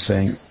 Mahaprabhu was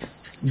saying,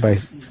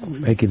 by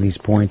making these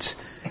points,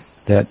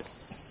 that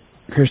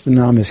Krishna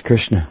Nam is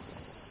Krishna.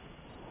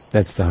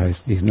 That's the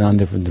highest. He's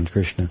non-different than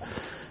Krishna.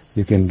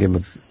 You can give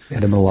an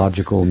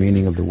etymological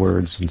meaning of the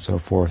words and so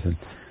forth, and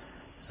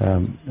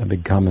a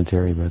big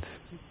commentary, but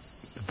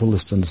the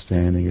fullest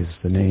understanding is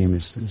the name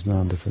is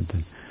non-different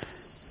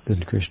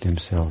than Krishna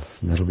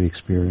himself, and that'll be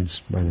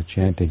experienced by the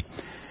chanting.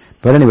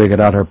 But anyway,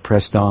 Gadadhara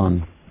pressed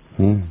on.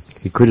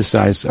 He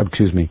criticized,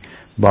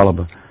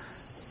 Balabha,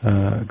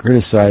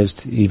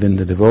 criticized even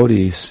the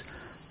devotees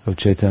of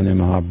Chaitanya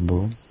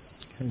Mahaprabhu,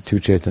 to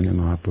Chaitanya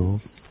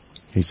Mahaprabhu.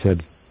 He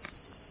said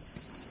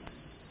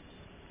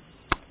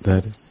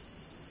that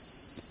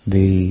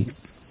the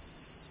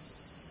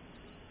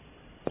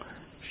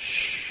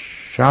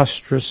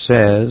Shastra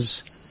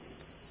says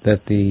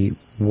that the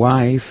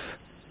wife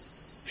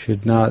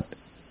should not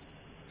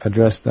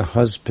address the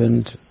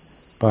husband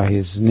by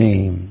his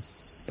name,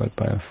 but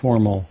by a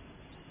formal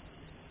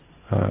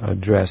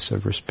address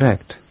of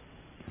respect.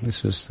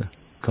 This was the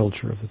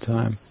culture of the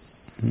time.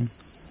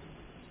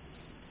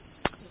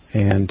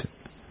 And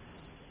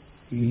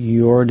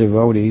your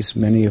devotees,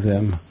 many of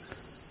them,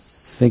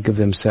 think of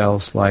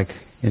themselves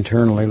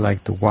internally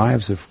like the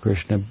wives of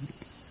Krishna,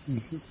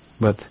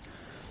 but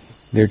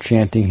they're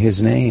chanting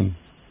his name.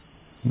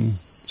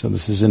 So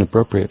this is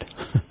inappropriate.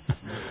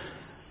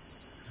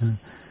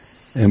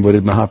 And what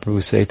did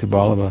Mahaprabhu say to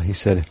Vallabha? He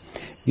said,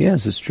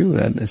 yes, it's true,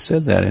 it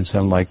said that in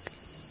some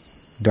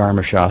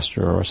Dharma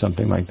Shastra or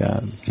something like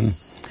that.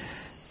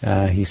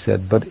 He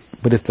said, but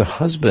if the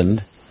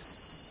husband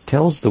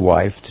tells the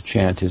wife to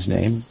chant his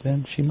name,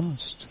 then she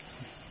must.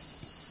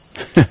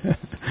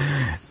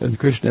 And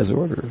Krishna has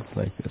order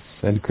like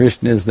this. And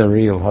Krishna is the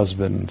real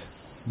husband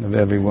of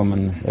every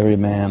woman, every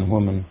man,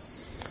 woman,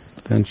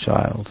 and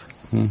child.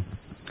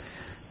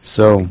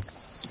 So,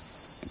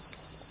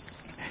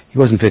 he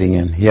wasn't fitting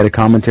in. He had a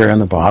commentary on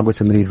the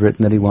Bhagavatam that he'd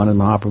written that he wanted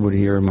Mahaprabhu to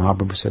hear, and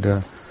Mahaprabhu said,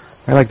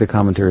 I like the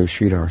commentary of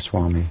Sridhar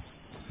Swami.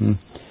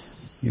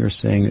 You're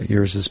saying that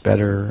yours is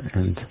better,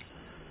 and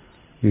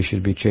you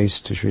should be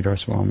chaste to Sridhar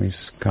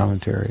Swami's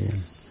commentary,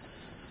 and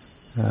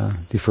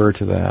defer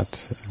to that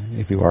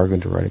if you are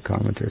going to write a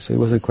commentary. So he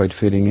wasn't quite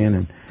fitting in,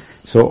 and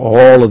so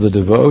all of the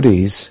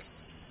devotees,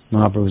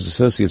 Mahaprabhu's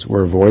associates,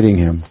 were avoiding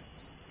him.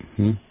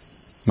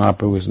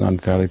 Mahaprabhu was not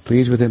entirely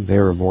pleased with him, they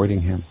were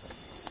avoiding him.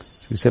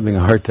 So he was having a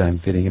hard time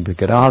fitting in. But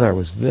Gadadhara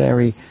was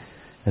very,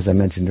 as I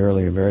mentioned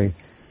earlier, very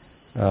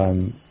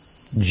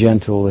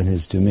gentle in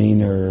his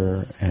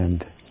demeanor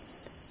and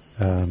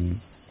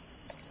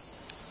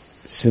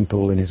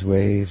simple in his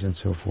ways and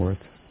so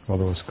forth,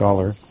 although a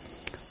scholar.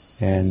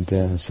 And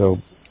so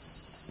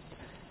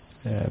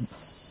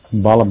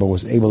Vallabha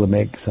was able to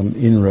make some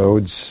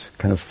inroads,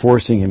 kind of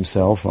forcing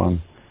himself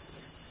on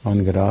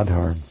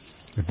Gadadhara.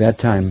 At that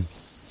time,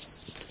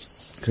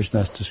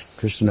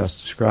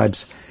 Krishnadas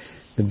describes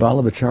that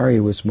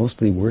Vallabhacharya was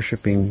mostly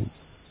worshipping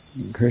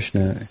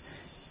Krishna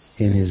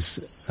in his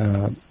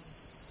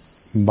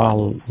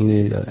Bal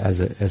Lila as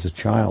a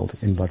child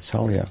in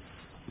Vatsalya.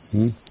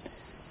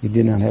 He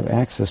did not have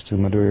access to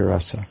Madhurya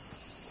Rasa.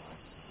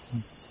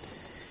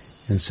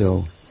 And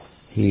so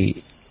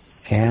he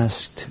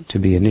asked to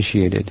be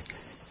initiated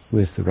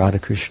with the Radha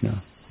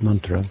Krishna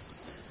mantra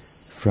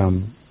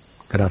from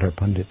Gadadhara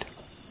Pandit.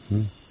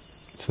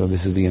 So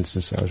this is the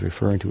instance I was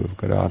referring to of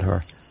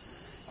Gadadhara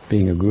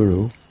being a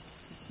guru.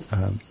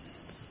 I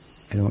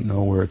don't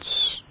know where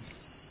it's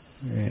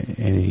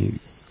any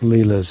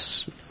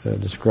leelas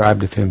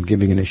described of him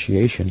giving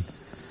initiation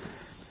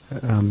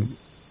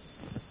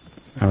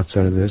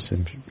outside of this,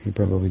 and he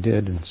probably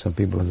did. And some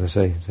people, as I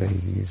say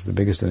he's the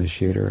biggest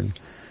initiator in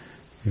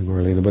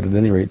Gaur Leela. But at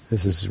any rate,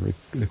 this is a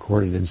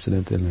recorded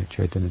incident in the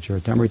Chaitanya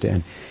Charitamrita,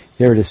 and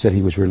there it is said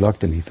he was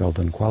reluctant, he felt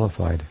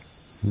unqualified.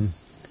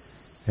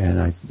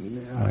 And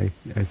I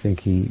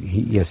think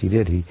he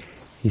did.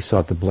 He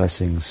sought the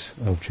blessings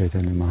of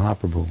Chaitanya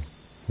Mahaprabhu,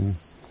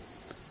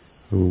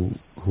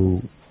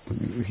 who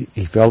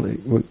he felt,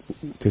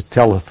 to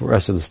tell the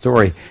rest of the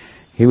story,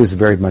 he was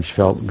very much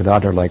felt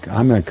Gadadhara like,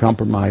 I'm in a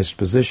compromised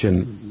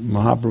position.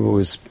 Mahaprabhu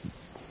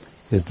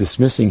is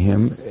dismissing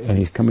him, and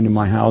he's coming to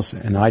my house,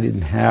 and I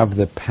didn't have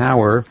the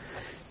power,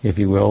 if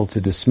you will, to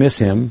dismiss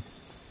him,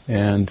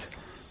 and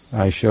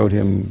I showed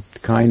him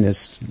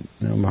kindness.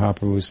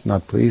 Mahaprabhu was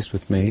not pleased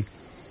with me,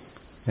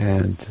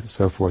 and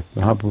so forth.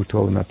 Mahaprabhu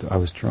told him that I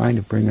was trying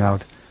to bring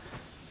out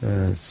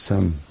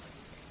some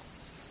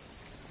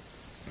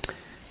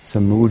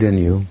mood in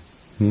you,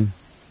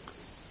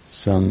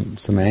 some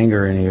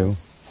anger in you,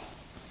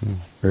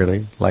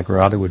 really, like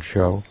Radha would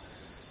show,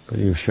 but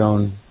you've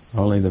shown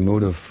only the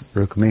mood of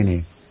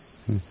Rukmini.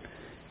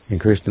 In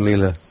Krishna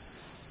Lila,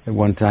 at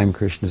one time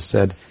Krishna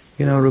said,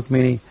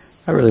 Rukmini,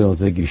 I really don't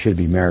think you should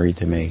be married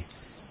to me.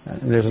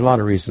 There's a lot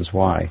of reasons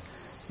why.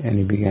 And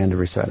he began to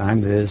recite,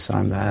 I'm this,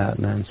 I'm that,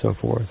 and then so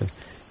forth. And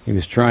he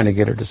was trying to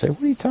get her to say,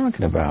 what are you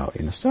talking about?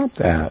 Stop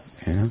that.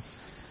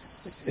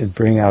 It'd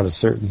bring out a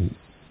certain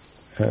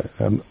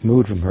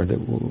mood from her that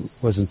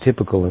wasn't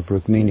typical of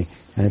Rukmini,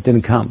 and it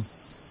didn't come.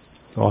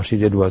 All she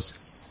did was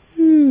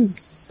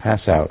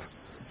pass out,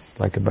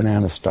 like a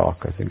banana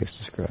stalk, I think it's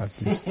described.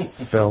 Just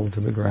fell to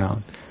the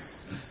ground.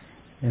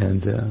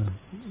 And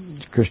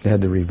Krishna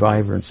had to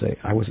revive her and say,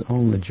 I was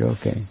only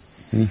joking.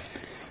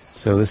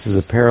 So this is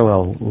a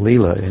parallel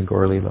Leela in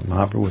Gaur Leela.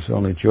 Mahaprabhu was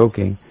only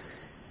joking.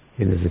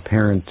 It is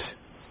apparent,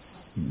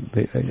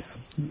 in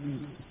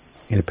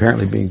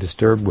apparently being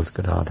disturbed with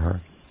Gadadhara.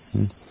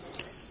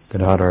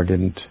 Gadadhara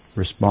didn't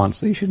respond,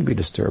 so you shouldn't be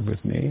disturbed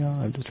with me.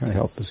 I'm just trying to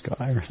help this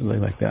guy, or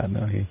something like that.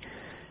 No, he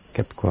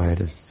kept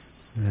quiet.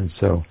 And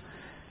so,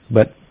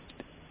 but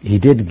he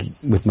did,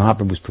 with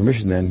Mahaprabhu's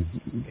permission then,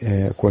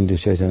 according to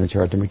Chaitanya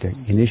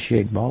Charitamrita,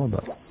 initiate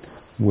Vallabha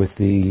with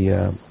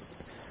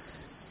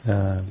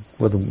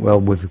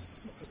with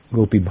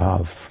Gopi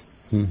Bhav,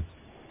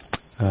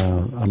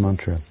 a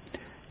mantra.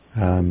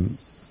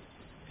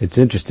 It's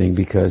interesting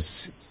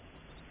because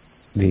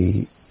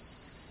the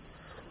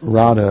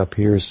Radha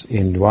appears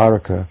in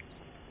Dwaraka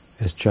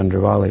as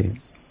Chandravali,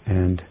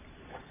 and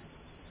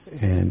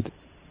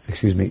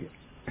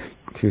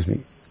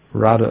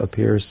Radha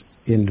appears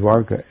in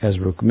Dwaraka as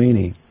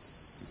Rukmini.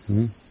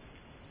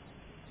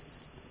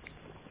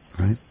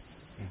 Right?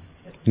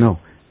 No,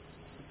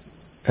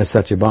 as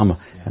Satyabhama.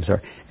 I'm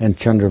sorry. And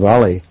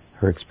Chandravali,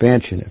 her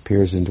expansion,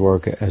 appears in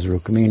Dwaraka as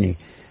Rukmini.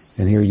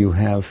 And here you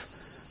have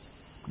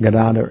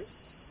Gadadhara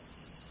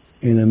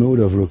in the mood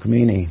of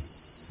Rukmini,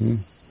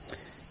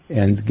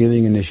 and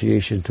giving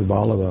initiation to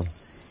Vallabha,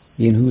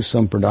 in whose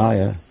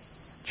sampradaya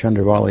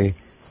Chandravali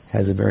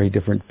has a very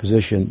different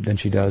position than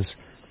she does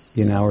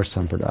in our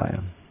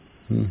sampradaya.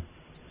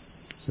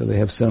 So they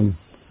have some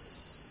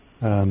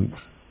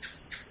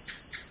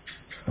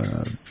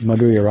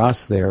Madhurya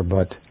Rasa there,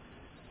 but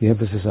the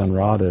emphasis on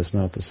Radha is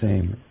not the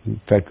same. In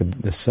fact,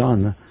 the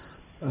son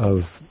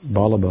of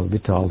Vallabha,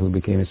 Vital, who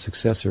became his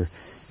successor,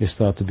 is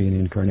thought to be an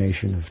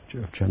incarnation of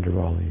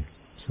Chandravali.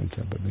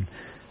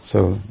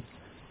 So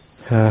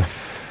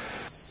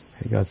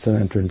he got some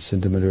entrance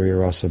into Madhurya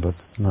Rasa, but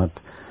not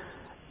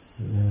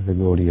the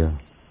Gaudiya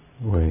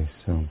way.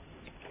 So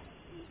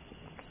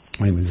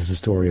anyway, this is the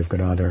story of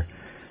Gadadhar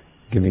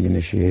giving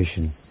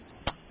initiation.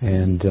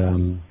 And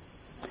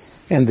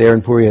there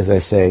in Puri, as I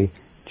say,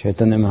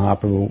 Chaitanya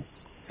Mahaprabhu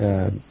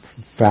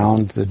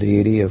found the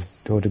deity of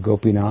Tota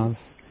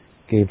Gopinath,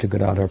 gave to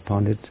Gadadhara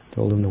Pandit,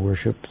 told him to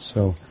worship.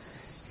 So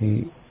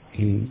he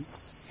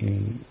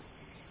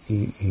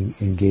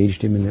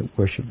engaged him in the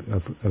worship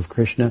of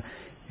Krishna,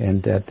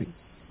 and that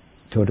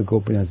Tota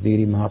Gopinath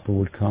deity Mahaprabhu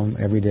would come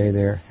every day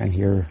there and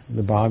hear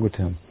the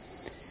Bhagavatam.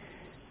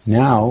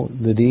 Now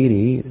the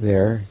deity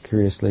there,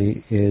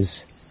 curiously,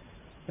 is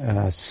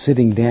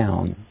sitting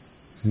down.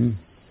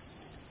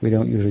 We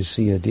don't usually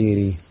see a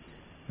deity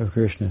of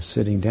Krishna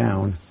sitting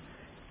down,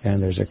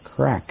 and there's a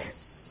crack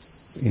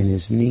in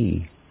his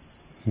knee.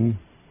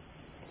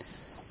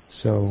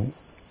 So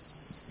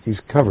he's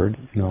covered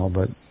and all,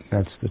 but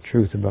that's the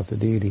truth about the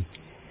deity.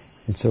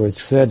 And so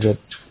it's said that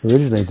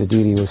originally the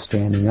deity was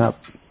standing up,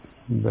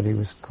 but he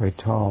was quite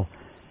tall.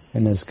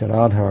 And as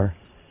Gadadhar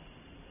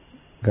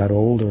got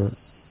older,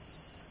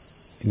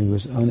 and he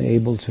was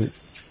unable to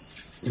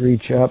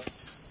reach up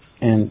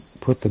and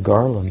put the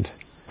garland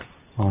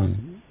on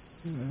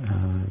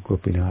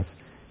Gopinath,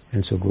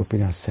 and so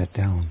Gopinath sat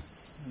down.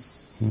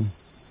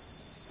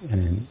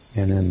 And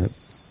then the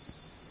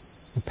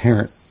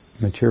apparent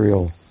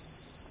material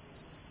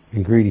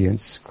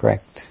ingredients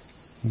cracked.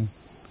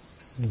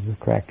 There's a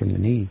crack in the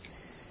knee,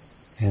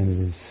 and it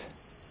is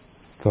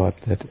thought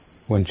that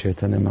when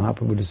Chaitanya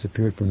Mahaprabhu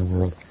disappeared from the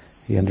world,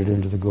 he entered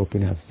into the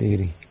Gopinath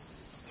deity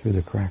through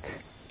the crack.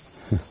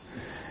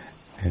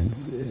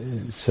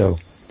 And so,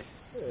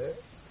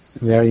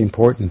 very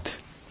important,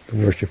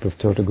 the worship of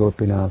Tota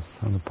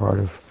Gopinath on the part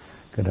of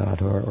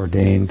Gadadhar,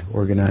 ordained,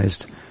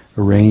 organized,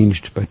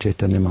 arranged by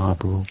Chaitanya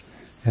Mahaprabhu,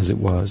 as it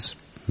was.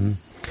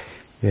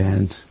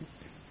 And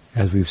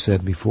as we've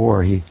said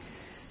before,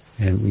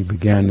 and we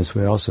began this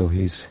way also,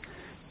 he's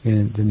in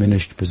a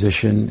diminished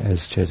position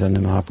as Chaitanya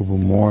Mahaprabhu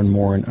more and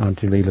more in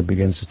Antilila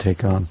begins to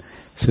take on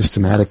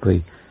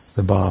systematically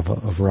the bhava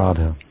of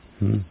Radha,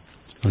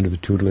 under the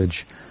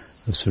tutelage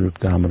of Swarup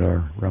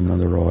Damodar,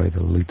 Ramananda Roy,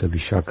 the Lalita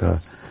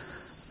Vishaka,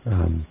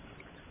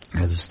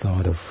 has this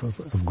thought of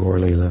Gaur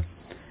Leela,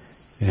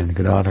 and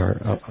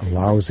Gadadhar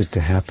allows it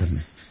to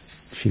happen.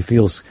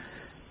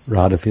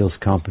 Radha feels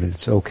confident,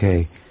 it's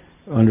okay.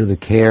 Under the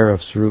care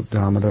of Swarup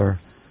Damodar,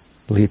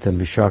 Lalita and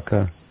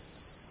Vishaka,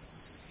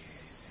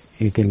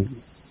 you can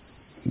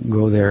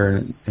go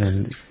there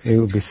and it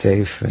will be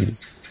safe. And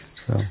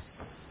so,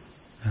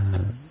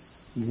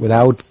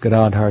 without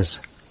Gadadhar's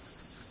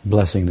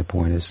blessing, the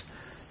point is,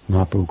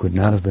 Mahaprabhu could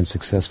not have been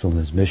successful in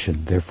his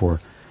mission. Therefore,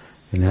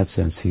 in that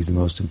sense, he's the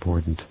most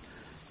important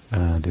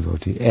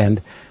devotee.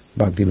 And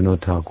Bhaktivinoda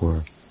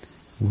Thakura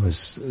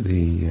was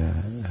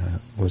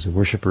a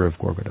worshipper of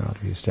Gaur Gadadhar.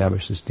 He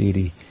established this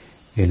deity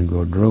in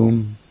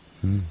Godrum.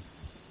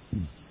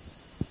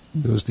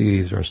 Those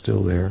deities are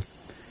still there.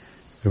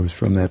 It was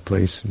from that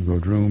place in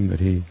Godrum that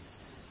he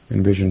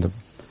envisioned the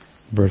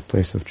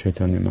birthplace of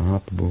Chaitanya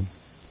Mahaprabhu,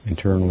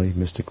 internally,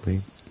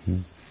 mystically.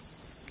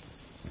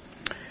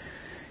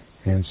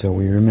 And so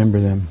we remember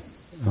them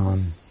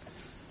on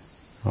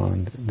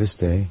this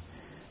day,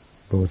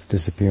 both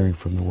disappearing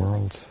from the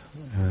world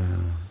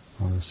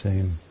on the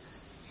same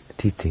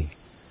tithi.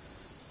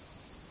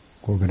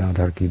 Gaur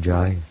Gadadhar ki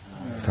jai,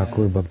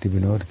 Thakur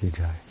Bhaktivinoda ki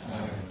jai,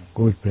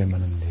 Gaur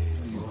Premanande.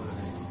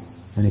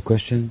 Any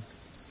question?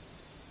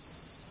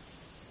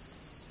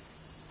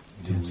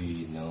 Do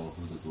we know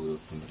who the Guru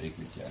from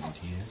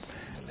Rigvijayati is?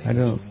 I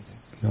don't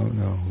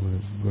know who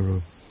the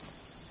Guru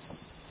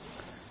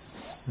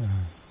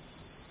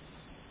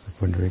of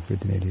Pundarik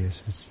Vidyanidhi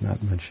is. It's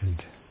not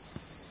mentioned.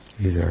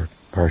 These are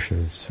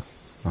Parshas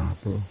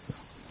Mahaprabhu.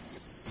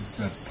 It's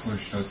a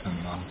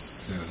Purushottam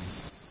Mass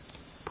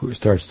too.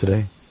 Starts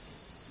today?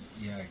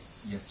 Yeah,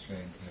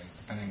 yesterday and today,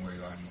 depending where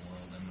you are in the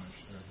world, I'm not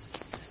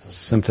sure.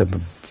 Some type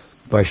of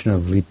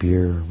Vaishnav leap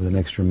year with an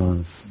extra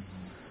month.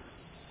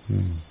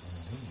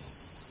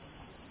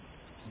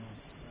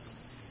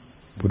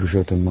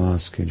 Purushottam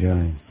Mas ki jai.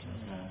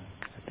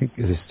 I think,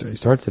 is it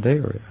start today,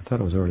 or I thought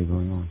it was already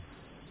going on?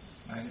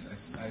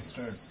 I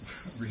started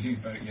reading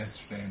about it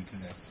yesterday and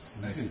today.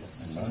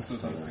 This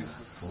was on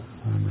Facebook.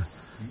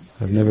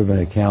 I've never been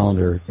a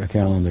calendar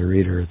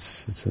reader.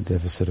 It's a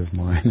deficit of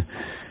mine.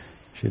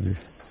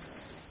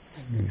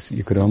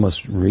 You could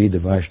almost read the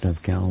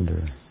Vaishnav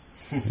calendar,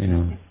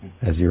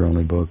 as your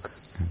only book.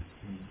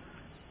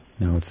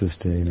 Now it's this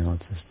day. Now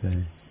it's this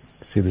day.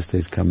 See, this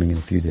day's coming in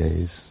a few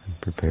days. And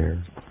prepare.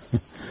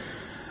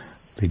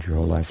 Lead your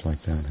whole life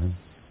like that, huh?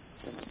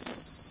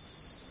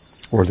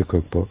 Or the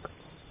cookbook.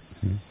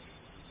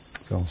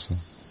 It's also.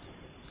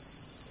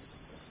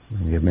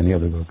 We have many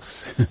other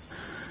books.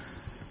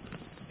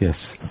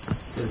 Yes.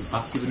 Does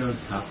Bhaktivinoda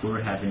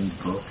Thakura have any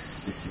books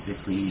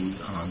specifically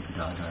on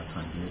Gadadhara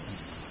Pandit?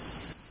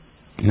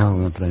 No,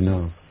 not that I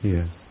know of.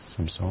 Yeah,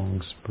 some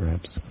songs,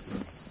 perhaps.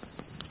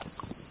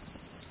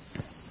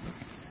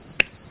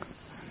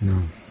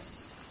 No.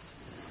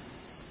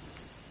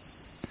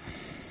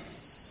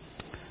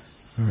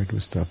 All right,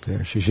 we'll stop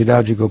there. Shri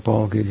Shidaji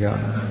Gopal ki jai.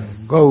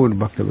 Gaud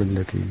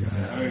Bhaktivinoda ki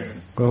jai.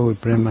 Gaud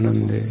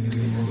Premanande.